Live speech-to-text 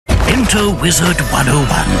to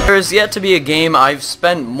Wizard101. There's yet to be a game I've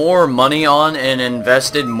spent more money on and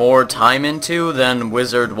invested more time into than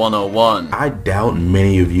Wizard101. I doubt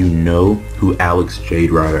many of you know who Alex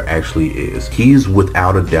Jade Rider actually is. He's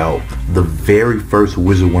without a doubt the very first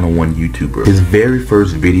Wizard101 YouTuber. His very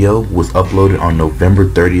first video was uploaded on November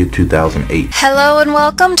 30th, 2008. Hello and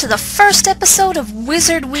welcome to the first episode of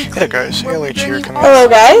Wizard Weekly. Hey guys, LH here. Hello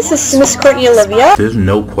guys, this is Miss Courtney Olivia. There's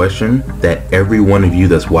no question that every one of you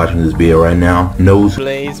that's watching this video right now knows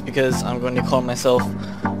Blaze, because I'm going to call myself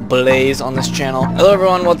Blaze on this channel. Hello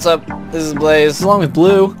everyone, what's up? This is Blaze, along with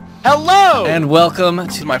Blue. Hello! And welcome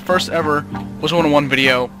To my first ever Wizard101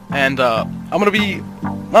 video, and I'm gonna be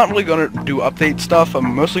not really gonna do update stuff.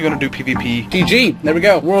 I'm mostly gonna do PvP. GG, there we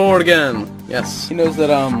go. War again. Yes. He knows that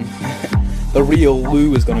the real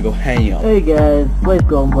Lou is gonna go hang up. Hey guys, Blaze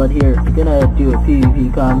Goldenblood here. Gonna do a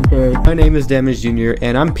PvP commentary. My name is Damage Jr.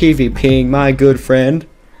 and I'm PvPing my good friend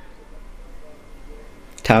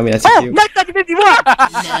Tommy. That's you. Next 51!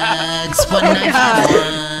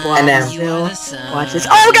 And now, watch this.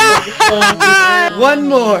 Oh god! One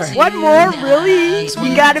more. One more? Really?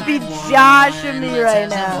 You gotta be joshing me right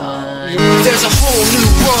now. There's a whole new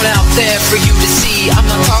world out there for you to see. I'm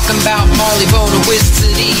not talking about Marley Bone or Wizard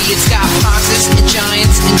City. It's got foxes and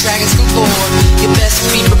giants and dragons galore. You best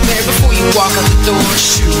be prepared before you walk out the door.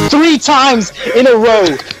 Shoot. 3 times in a row.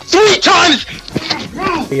 3 times!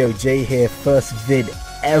 Yo, Jay here, first vid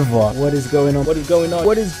ever. What is going on? What is going on?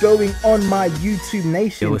 What is going on my YouTube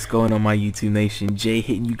nation? Yo, what's going on my YouTube nation? Jay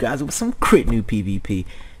hitting you guys with some crit new PvP.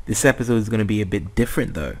 This episode is going to be a bit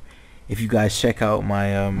different though. If you guys check out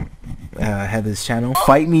my Heather's channel,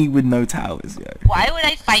 fight me with no towers, yo. Why would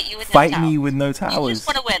I fight you with no towers? Fight me with no towers. You just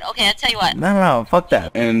want to win. Okay, I'll tell you what. No, fuck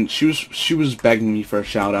that. And she was begging me for a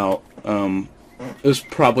shout out. It was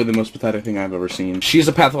probably the most pathetic thing I've ever seen. She's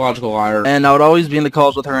a pathological liar. And I would always be in the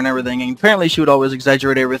calls with her and everything, and apparently she would always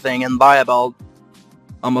exaggerate everything and lie about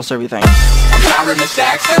almost everything.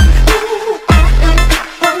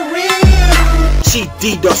 She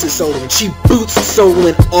DDoSes Solomon. She boots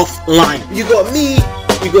Solomon offline. You got me.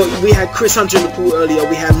 We had Chris Hunter in the pool earlier.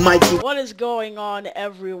 We had Mikey. What is going on,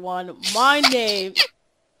 everyone? My name...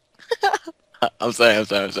 I'm sorry.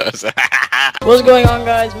 What's going on,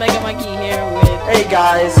 guys? Mega Mikey here with... Hey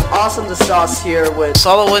guys, Awesome the Sauce here with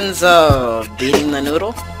Solomon's beating the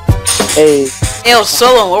noodle. Hey. Yo,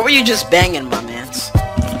 Solomon, what were you just banging, my mans?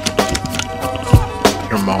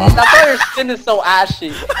 Your mom. That's why your skin is so ashy.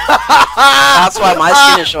 That's why my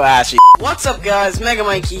skin is so ashy. What's up guys, Mega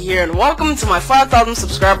Mikey here, and welcome to my 5,000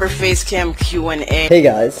 subscriber Facecam Q&A. Hey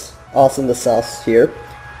guys, Awesome the Sauce here.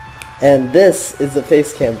 And this is the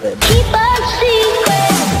Facecam vid.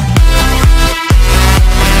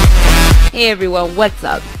 Hey everyone, what's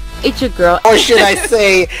up? It's your girl. Or should I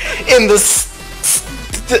say,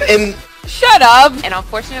 Shut up! And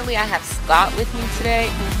unfortunately, I have Scott with me today.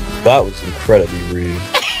 That was incredibly rude.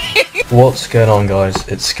 What's going on guys,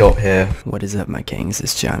 it's Scott here. What is up my kings,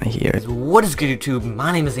 it's Johnny here. What is good YouTube?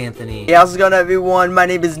 My name is Anthony. Hey, how's it going everyone? My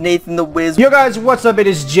name is Nathan the Wiz. Yo guys, what's up? It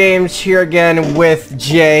is James here again with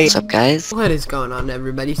Jay. What's up guys? What is going on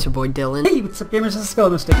everybody? It's your boy Dylan. Hey, what's up gamers? Let's go.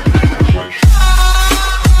 Let's take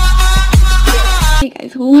Hey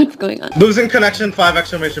guys, what's going on? Losing connection, 5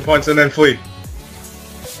 exclamation points, and then flee.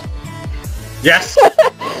 Yes!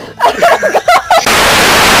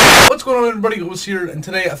 What's going on everybody, Lewis here, and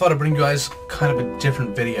today I thought I'd bring you guys kind of a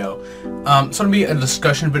different video. It's going to be a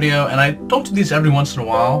discussion video, and I don't do these every once in a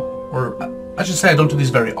while, or I should say I don't do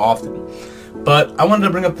these very often. But I wanted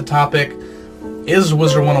to bring up the topic, is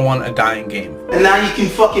Wizard101 a dying game? And now you can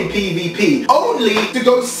fucking PvP. Only to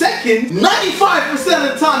go second 95%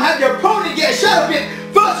 of the time, have your opponent get a shot of it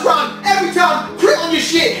first round, every time, crit on your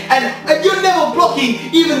shit, and you're never blocking,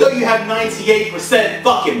 even though you have 98%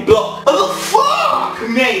 fucking block. What the fuck,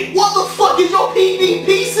 mate? What the fuck is your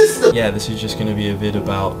PvP system? Yeah, this is just going to be a vid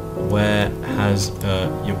about where has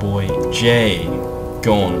your boy Jay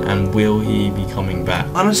gone, and will he be coming back?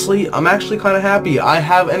 Honestly, I'm actually kind of happy. I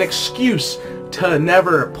have an excuse to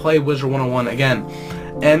never play Wizard101 again.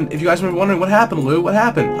 And if you guys may be wondering, what happened, Lou? What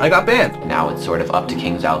happened? I got banned. Now it's sort of up to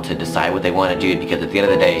Kings Out to decide what they want to do, because at the end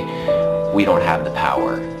of the day, we don't have the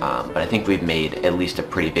power. But I think we've made at least a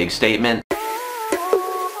pretty big statement.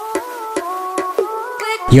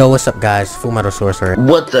 Yo, what's up guys? FMSorcerer.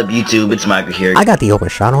 What's up YouTube? It's Michael here. I got the open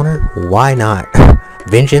shot on her. Why not?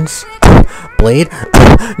 Vengeance. Blade.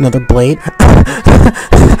 Another blade.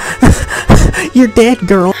 You're dead,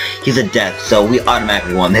 girl. He's a death, so we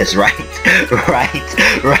automatically won this, right? Right.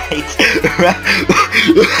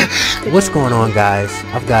 What's going on, guys?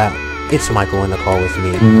 I've got it's Michael in the car with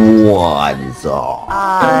me. What's up?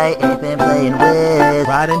 I ain't been playing with.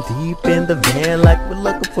 Riding deep in the van like we're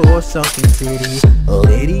looking for something city.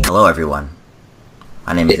 Lady. Hello everyone.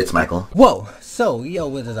 My name is Michael. Whoa. So, yo,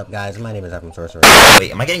 what is up, guys? My name is FMSorcerer.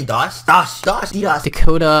 Wait, am I getting DOS? DOS.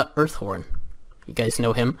 Dakota Earthhorn. You guys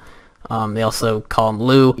know him. They also call him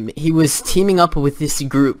Lou. He was teaming up with this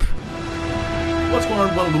group. What's going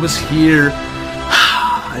on? Well, Lewis here.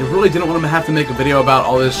 I really didn't want to have to make a video about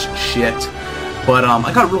all this shit, but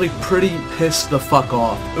I got really pretty pissed the fuck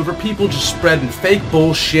off over people just spreading fake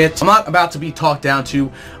bullshit. I'm not about to be talked down to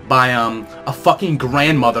by a fucking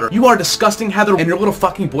grandmother. You are disgusting, Heather, and your little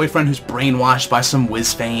fucking boyfriend who's brainwashed by some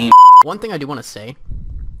whiz fame. One thing I do want to say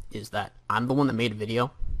is that I'm the one that made a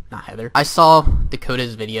video, not Heather. I saw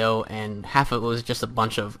Dakota's video, and half of it was just a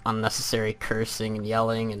bunch of unnecessary cursing and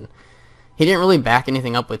yelling, and he didn't really back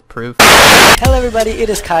anything up with proof. Hello everybody, it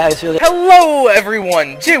is Kai. Hello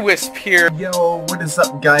everyone, J-Wisp here. Yo, what is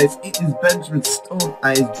up guys? It is Benjamin Stone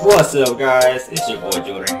Eyes. What's up guys? It's your boy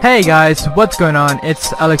Jordan. Hey guys, what's going on?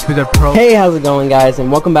 It's Alex Wizard Pro. Hey, how's it going guys?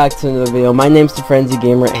 And welcome back to another video. My name's the Frenzy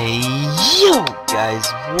Gamer. Hey yo guys,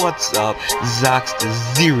 what's up?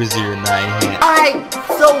 Zox009 here. Alright,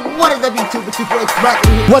 so what is up YouTube? It's your boy X.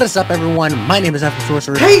 What is up everyone? My name is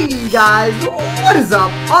FMSorcerer. Hey guys, what is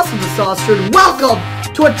up? Awesome to Saucer. Welcome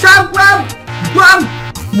to a trap round.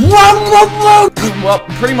 Well,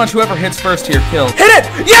 pretty much whoever hits first here kills. Hit it!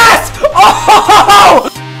 Yes! Oh!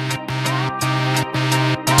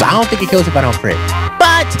 So I don't think it kills if I don't crit.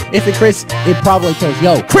 But if it crits, it probably kills.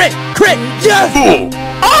 Yo, crit! Yes!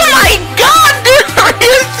 Oh my god, dude! Are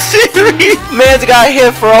you serious? Man's got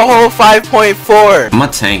hit for a whole 5.4. I'm a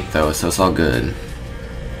tank though, so it's all good.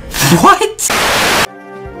 What?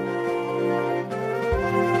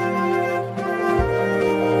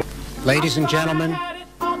 Ladies and gentlemen, we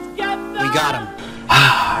got him.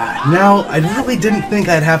 Now, I really didn't think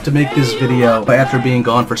I'd have to make this video after being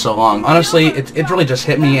gone for so long. Honestly, it really just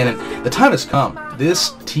hit me, and the time has come.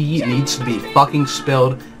 This tea needs to be fucking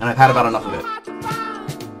spilled, and I've had about enough of it.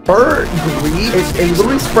 Her greed is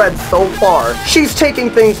literally spread so far. She's taking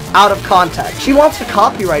things out of context. She wants to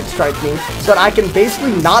copyright strike me so that I can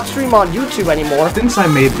basically not stream on YouTube anymore. Since I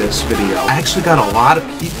made this video, I actually got a lot of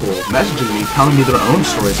people messaging me, telling me their own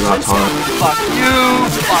stories about Tara. Fuck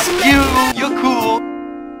you, you're cool.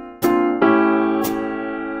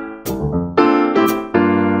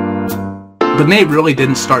 But Nate really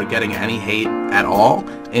didn't start getting any hate at all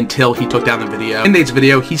until he took down the video. In Nate's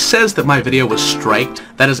video, he says that my video was striked.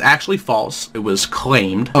 That is actually false. It was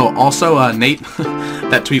claimed. Oh, also, Nate,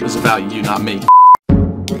 that tweet was about you, not me.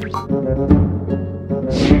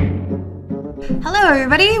 Hello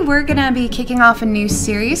everybody, we're gonna be kicking off a new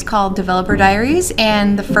series called Developer Diaries,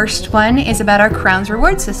 and the first one is about our crowns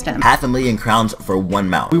reward system. 500,000 crowns for 1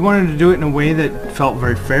 mount. We wanted to do it in a way that felt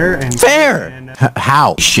very fair and...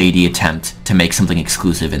 How? Shady attempt to make something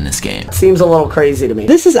exclusive in this game. Seems a little crazy to me.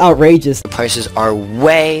 This is outrageous. The prices are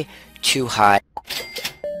way too high.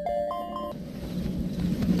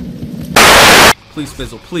 Please,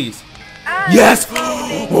 Fizzle, please. Yes!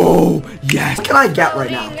 Oh, yes! What can I get right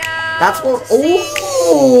now? That's what.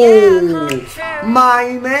 Oh,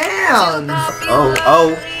 my man!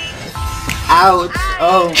 Oh. Ouch.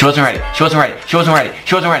 Oh. She wasn't ready.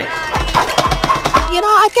 You know,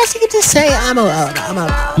 I guess you could just say I'm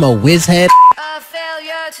a whiz head. A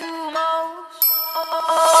failure to most.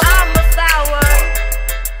 I'm a flower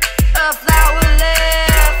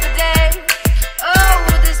left for days. Oh,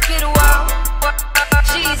 this bitter world.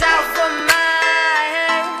 She's out for